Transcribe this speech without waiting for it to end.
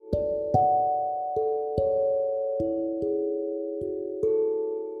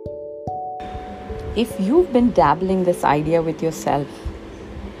If you've been dabbling this idea with yourself,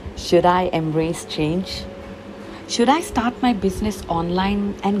 should I embrace change? Should I start my business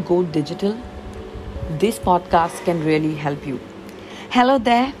online and go digital? This podcast can really help you. Hello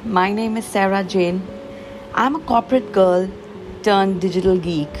there, my name is Sarah Jane. I'm a corporate girl turned digital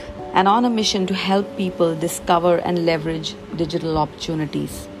geek and on a mission to help people discover and leverage digital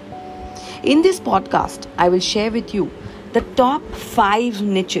opportunities. In this podcast, I will share with you the top 5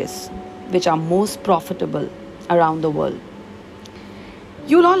 niches which are most profitable around the world.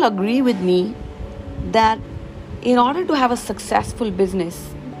 You'll all agree with me that in order to have a successful business,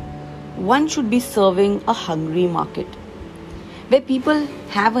 one should be serving a hungry market where people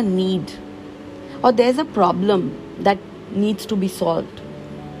have a need or there's a problem that needs to be solved.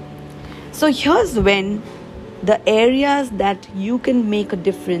 So here's when the areas that you can make a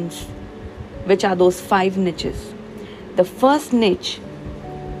difference, which are those 5 niches. The first niche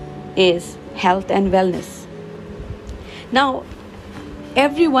is health and wellness. Now,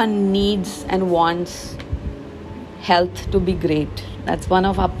 everyone needs and wants health to be great. That's one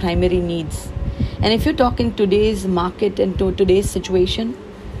of our primary needs. And if you talk in today's market and to today's situation,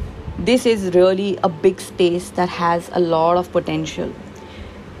 this is really a big space that has a lot of potential.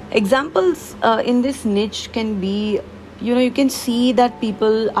 Examples in this niche can be, you can see that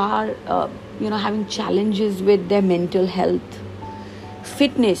people are, having challenges with their mental health.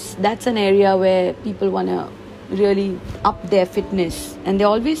 Fitness, that's an area where people want to really up their fitness and they're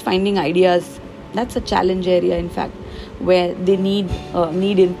always finding ideas. That's a challenge area, in fact, where they need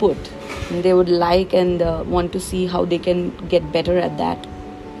input. And they would like and want to see how they can get better at that.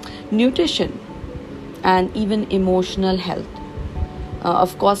 Nutrition and even emotional health.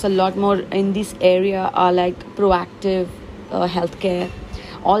 Of course, a lot more in this area are like proactive healthcare,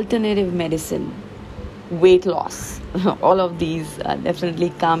 alternative medicine, weight loss. All of these definitely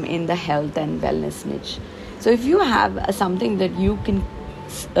come in the health and wellness niche. So if you have something that you can,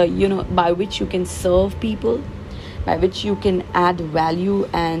 by which you can serve people, by which you can add value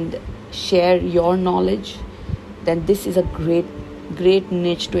and share your knowledge, then this is a great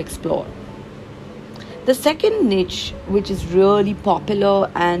niche to explore. The second niche, which is really popular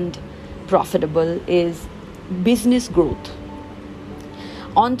and profitable, is business growth.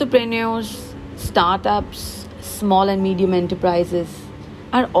 Entrepreneurs, startups, small and medium enterprises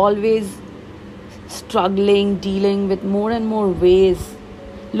are always struggling, dealing with more and more ways,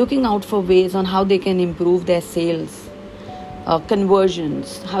 looking out for ways on how they can improve their sales,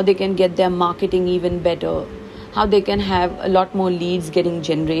 conversions, how they can get their marketing even better, how they can have a lot more leads getting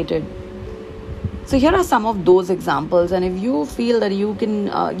generated. So here are some of those examples, and if you feel that you can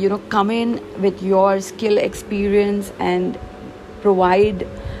come in with your skill, experience and provide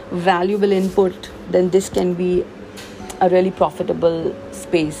valuable input, then this can be a really profitable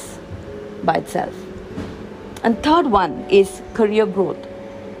space by itself. And third one is career growth.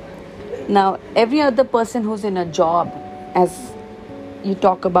 Now, every other person who's in a job, as you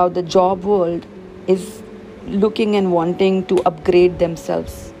talk about the job world, is looking and wanting to upgrade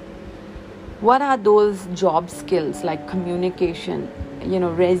themselves. What are those job skills like communication,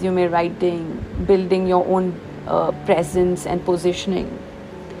 resume writing, building your own presence and positioning?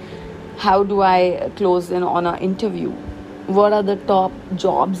 How do I close in on an interview? What are the top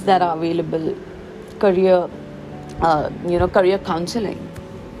jobs that are available? Career counseling.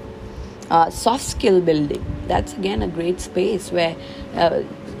 Soft skill building. That's again a great space where,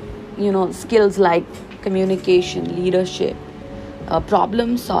 skills like communication, leadership,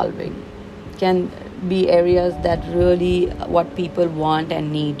 problem solving can be areas that really what people want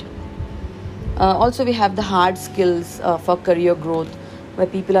and need. Also, we have the hard skills for career growth, where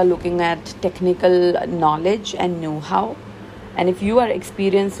people are looking at technical knowledge and know-how. And if you are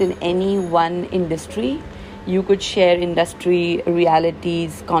experienced in any one industry, you could share industry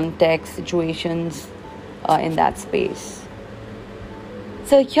realities, context, situations in that space.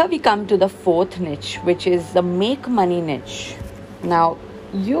 So here we come to the fourth niche, which is the make money niche. Now,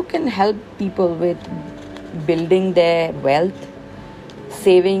 you can help people with building their wealth,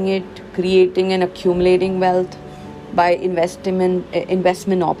 saving it, creating and accumulating wealth by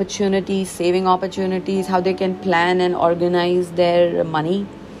investment opportunities, saving opportunities, how they can plan and organize their money,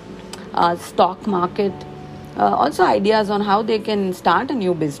 stock market. Also ideas on how they can start a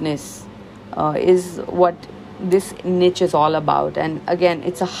new business is what this niche is all about. And again,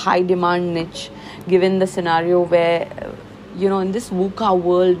 it's a high demand niche given the scenario where in this VUCA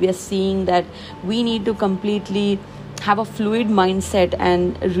world, we are seeing that we need to completely have a fluid mindset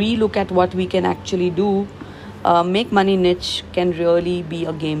and relook at what we can actually do. Make money niche can really be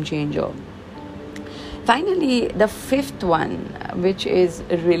a game changer. Finally, the fifth one, which is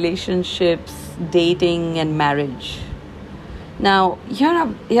relationships, dating, and marriage. Now,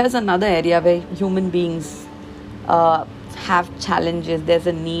 here's another area where human beings have challenges. There's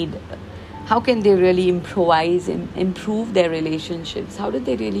a need. How can they really improvise and improve their relationships? How do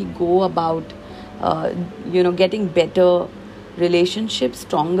they really go about, getting better relationships,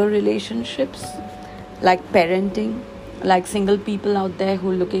 stronger relationships, like parenting, like single people out there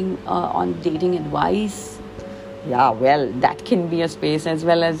who are looking on dating advice? Yeah, well, that can be a space, as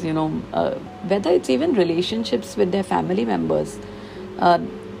well as whether it's even relationships with their family members.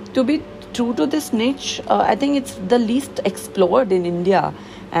 To be true to this niche, I think it's the least explored in India.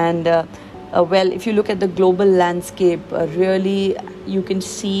 And well, if you look at the global landscape, really you can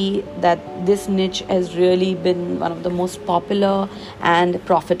see that this niche has really been one of the most popular and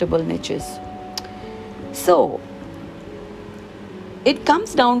profitable niches. So it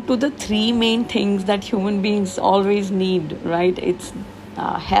comes down to the three main things that human beings always need, right? It's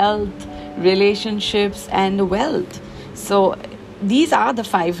health, relationships, and wealth. So these are the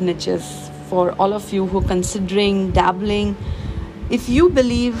five niches for all of you who are considering dabbling. If you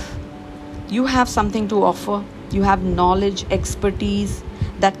believe you have something to offer, you have knowledge, expertise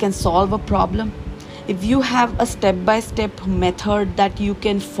that can solve a problem, if you have a step-by-step method that you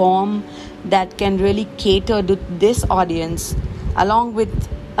can form that can really cater to this audience, along with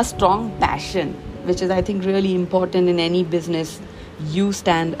a strong passion, which is, I think, really important in any business, you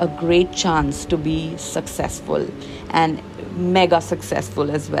stand a great chance to be successful and mega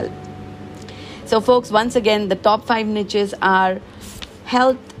successful as well. So folks, once again, the top five niches are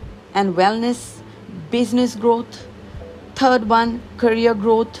health and wellness, business growth, third one, career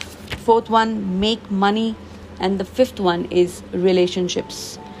growth, fourth one, make money, and the fifth one is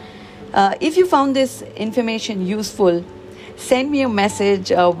relationships. If you found this information useful, send me a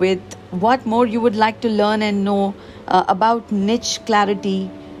message with what more you would like to learn and know about niche clarity,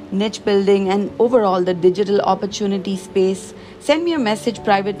 niche building, and overall the digital opportunity space. Send me a message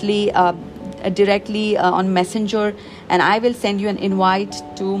privately, directly on Messenger, and I will send you an invite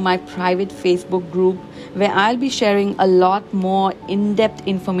to my private Facebook group where I'll be sharing a lot more in-depth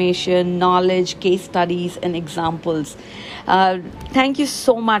information, knowledge, case studies, and examples. Thank you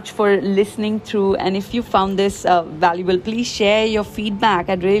so much for listening through, and if you found this valuable, please share your feedback.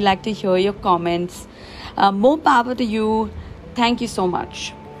 I'd really like to hear your comments. More power to you. Thank you so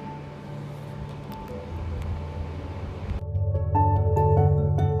much.